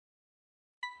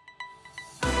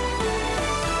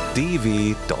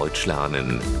DW Deutsch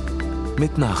lernen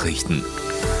mit Nachrichten.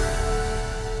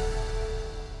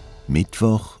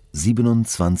 Mittwoch,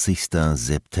 27.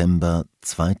 September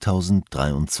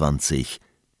 2023,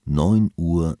 9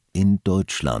 Uhr in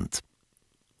Deutschland.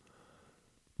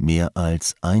 Mehr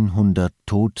als 100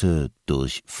 Tote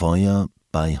durch Feuer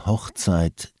bei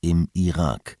Hochzeit im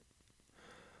Irak.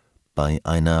 Bei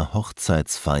einer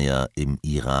Hochzeitsfeier im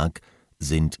Irak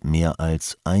sind mehr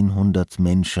als 100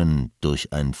 Menschen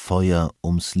durch ein Feuer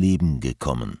ums Leben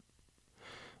gekommen.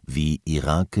 Wie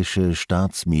irakische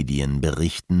Staatsmedien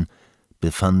berichten,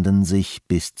 befanden sich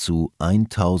bis zu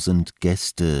 1000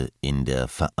 Gäste in der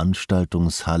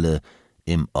Veranstaltungshalle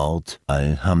im Ort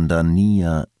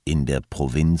Al-Hamdaniya in der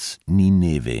Provinz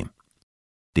Nineve.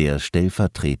 Der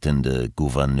stellvertretende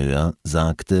Gouverneur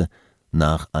sagte,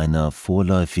 nach einer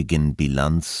vorläufigen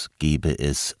Bilanz gebe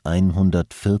es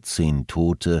 114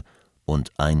 Tote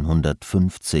und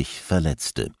 150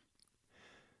 Verletzte.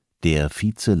 Der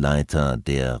Vizeleiter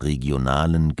der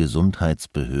regionalen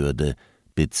Gesundheitsbehörde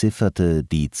bezifferte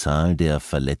die Zahl der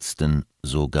Verletzten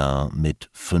sogar mit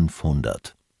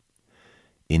 500.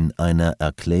 In einer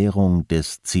Erklärung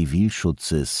des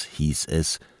Zivilschutzes hieß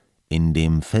es, in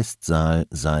dem Festsaal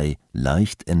sei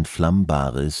leicht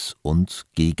entflammbares und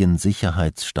gegen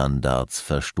Sicherheitsstandards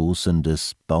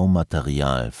verstoßendes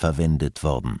Baumaterial verwendet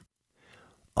worden.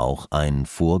 Auch ein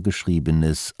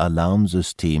vorgeschriebenes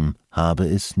Alarmsystem habe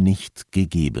es nicht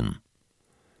gegeben.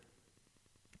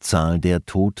 Zahl der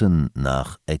Toten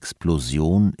nach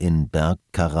Explosion in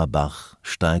Bergkarabach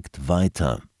steigt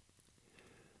weiter.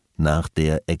 Nach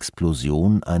der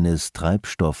Explosion eines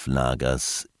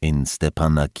Treibstofflagers in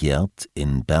Stepanakert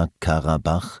in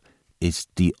Bergkarabach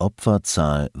ist die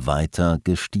Opferzahl weiter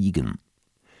gestiegen.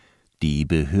 Die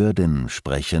Behörden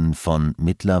sprechen von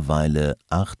mittlerweile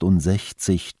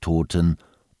 68 Toten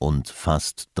und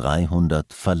fast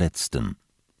 300 Verletzten.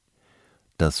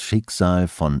 Das Schicksal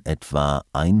von etwa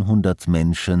 100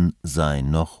 Menschen sei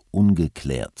noch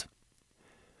ungeklärt.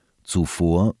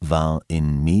 Zuvor war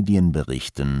in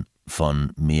Medienberichten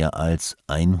von mehr als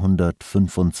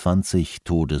 125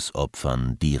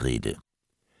 Todesopfern die Rede.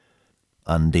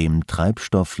 An dem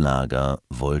Treibstofflager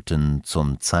wollten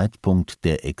zum Zeitpunkt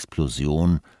der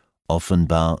Explosion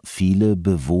offenbar viele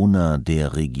Bewohner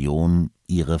der Region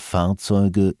ihre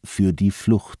Fahrzeuge für die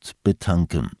Flucht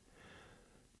betanken.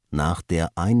 Nach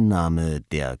der Einnahme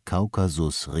der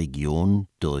Kaukasusregion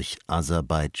durch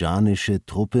aserbaidschanische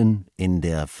Truppen in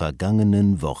der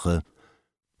vergangenen Woche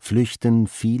flüchten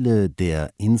viele der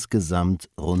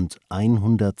insgesamt rund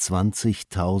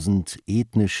 120.000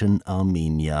 ethnischen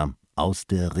Armenier aus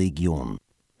der Region.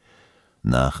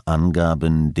 Nach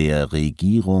Angaben der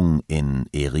Regierung in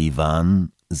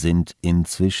Erivan sind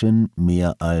inzwischen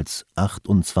mehr als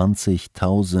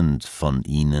 28.000 von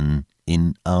ihnen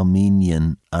in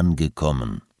Armenien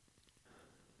angekommen.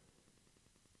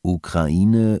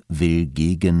 Ukraine will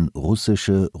gegen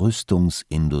russische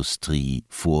Rüstungsindustrie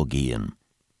vorgehen.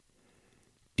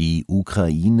 Die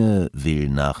Ukraine will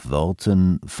nach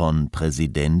Worten von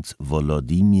Präsident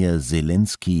Volodymyr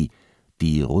Zelensky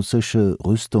die russische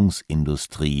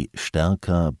Rüstungsindustrie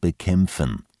stärker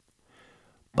bekämpfen.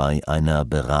 Bei einer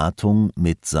Beratung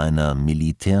mit seiner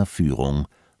Militärführung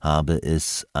habe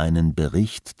es einen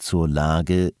Bericht zur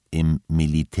Lage im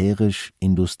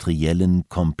militärisch-industriellen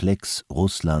Komplex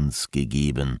Russlands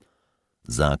gegeben,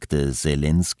 sagte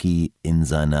Zelensky in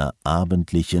seiner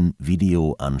abendlichen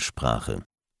Videoansprache.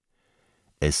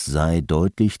 Es sei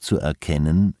deutlich zu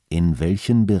erkennen, in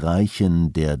welchen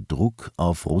Bereichen der Druck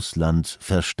auf Russland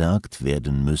verstärkt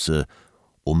werden müsse,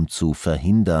 um zu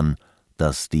verhindern,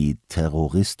 dass die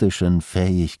terroristischen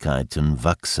Fähigkeiten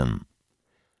wachsen.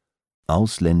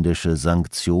 Ausländische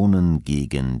Sanktionen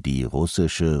gegen die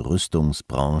russische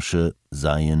Rüstungsbranche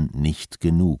seien nicht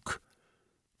genug.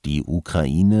 Die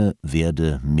Ukraine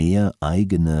werde mehr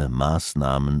eigene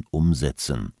Maßnahmen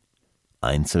umsetzen.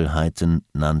 Einzelheiten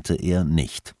nannte er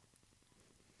nicht.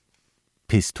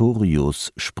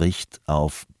 Pistorius spricht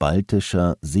auf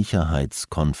baltischer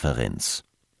Sicherheitskonferenz.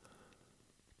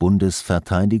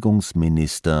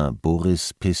 Bundesverteidigungsminister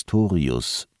Boris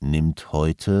Pistorius nimmt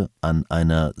heute an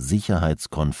einer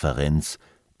Sicherheitskonferenz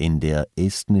in der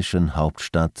estnischen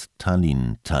Hauptstadt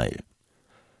Tallinn teil.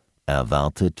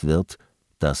 Erwartet wird,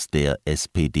 dass der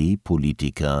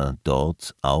SPD-Politiker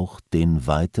dort auch den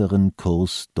weiteren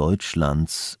Kurs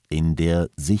Deutschlands in der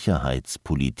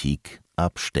Sicherheitspolitik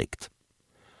absteckt.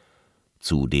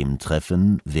 Zu dem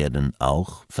Treffen werden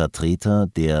auch Vertreter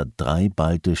der 3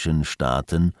 baltischen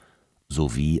Staaten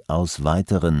sowie aus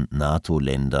weiteren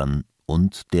NATO-Ländern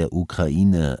und der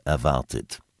Ukraine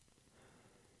erwartet.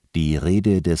 Die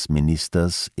Rede des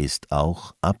Ministers ist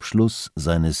auch Abschluss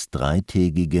seines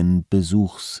dreitägigen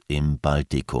Besuchs im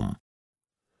Baltikum.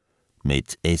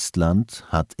 Mit Estland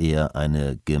hat er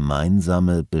eine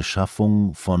gemeinsame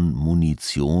Beschaffung von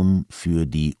Munition für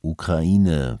die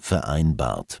Ukraine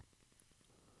vereinbart.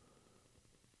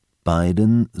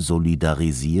 Biden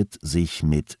solidarisiert sich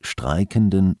mit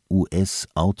streikenden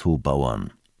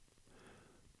US-Autobauern.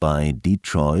 Bei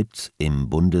Detroit im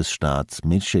Bundesstaat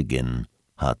Michigan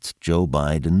hat Joe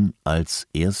Biden als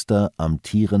erster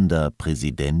amtierender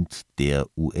Präsident der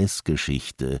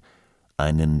US-Geschichte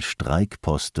einen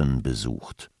Streikposten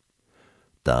besucht.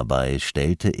 Dabei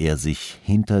stellte er sich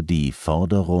hinter die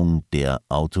Forderung der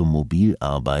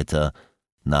Automobilarbeiter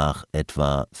nach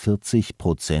etwa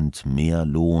 40% mehr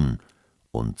Lohn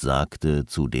und sagte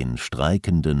zu den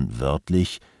Streikenden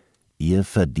wörtlich: Ihr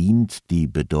verdient die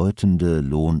bedeutende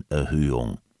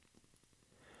Lohnerhöhung.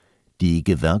 Die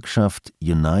Gewerkschaft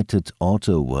United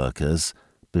Auto Workers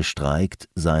bestreikt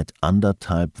seit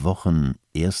 1,5 Wochen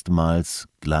erstmals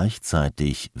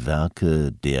gleichzeitig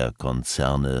Werke der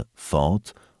Konzerne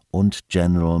Ford und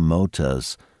General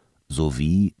Motors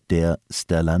sowie der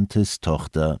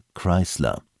Stellantis-Tochter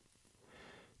Chrysler.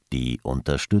 Die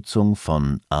Unterstützung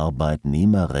von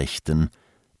Arbeitnehmerrechten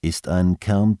ist ein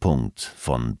Kernpunkt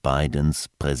von Bidens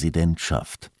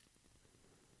Präsidentschaft.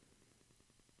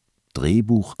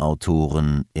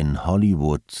 Drehbuchautoren in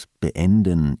Hollywood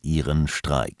beenden ihren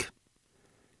Streik.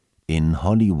 In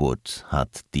Hollywood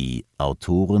hat die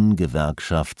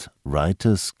Autorengewerkschaft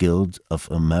Writers Guild of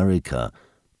America,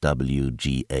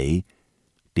 WGA,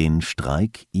 den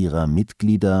Streik ihrer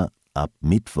Mitglieder ab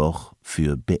Mittwoch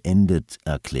für beendet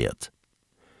erklärt.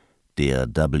 Der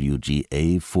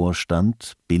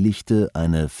WGA-Vorstand billigte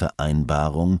eine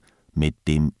Vereinbarung mit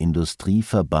dem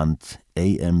Industrieverband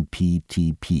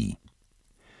AMPTP.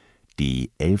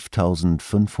 Die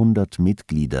 11.500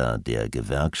 Mitglieder der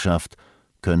Gewerkschaft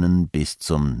können bis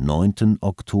zum 9.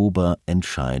 Oktober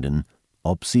entscheiden,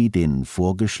 ob sie den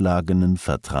vorgeschlagenen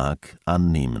Vertrag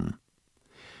annehmen.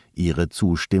 Ihre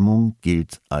Zustimmung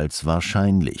gilt als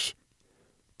wahrscheinlich.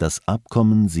 Das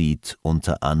Abkommen sieht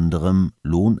unter anderem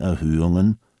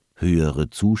Lohnerhöhungen, höhere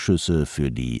Zuschüsse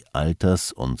für die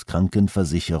Alters- und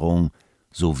Krankenversicherung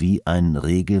sowie ein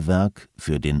Regelwerk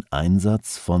für den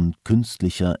Einsatz von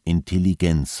künstlicher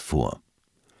Intelligenz vor.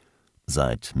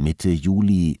 Seit Mitte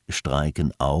Juli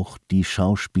streiken auch die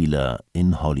Schauspieler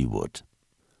in Hollywood.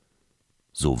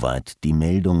 Soweit die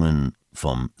Meldungen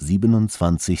vom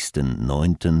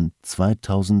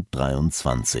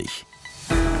 27.09.2023.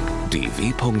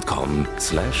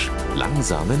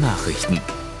 dw.com/langsame Nachrichten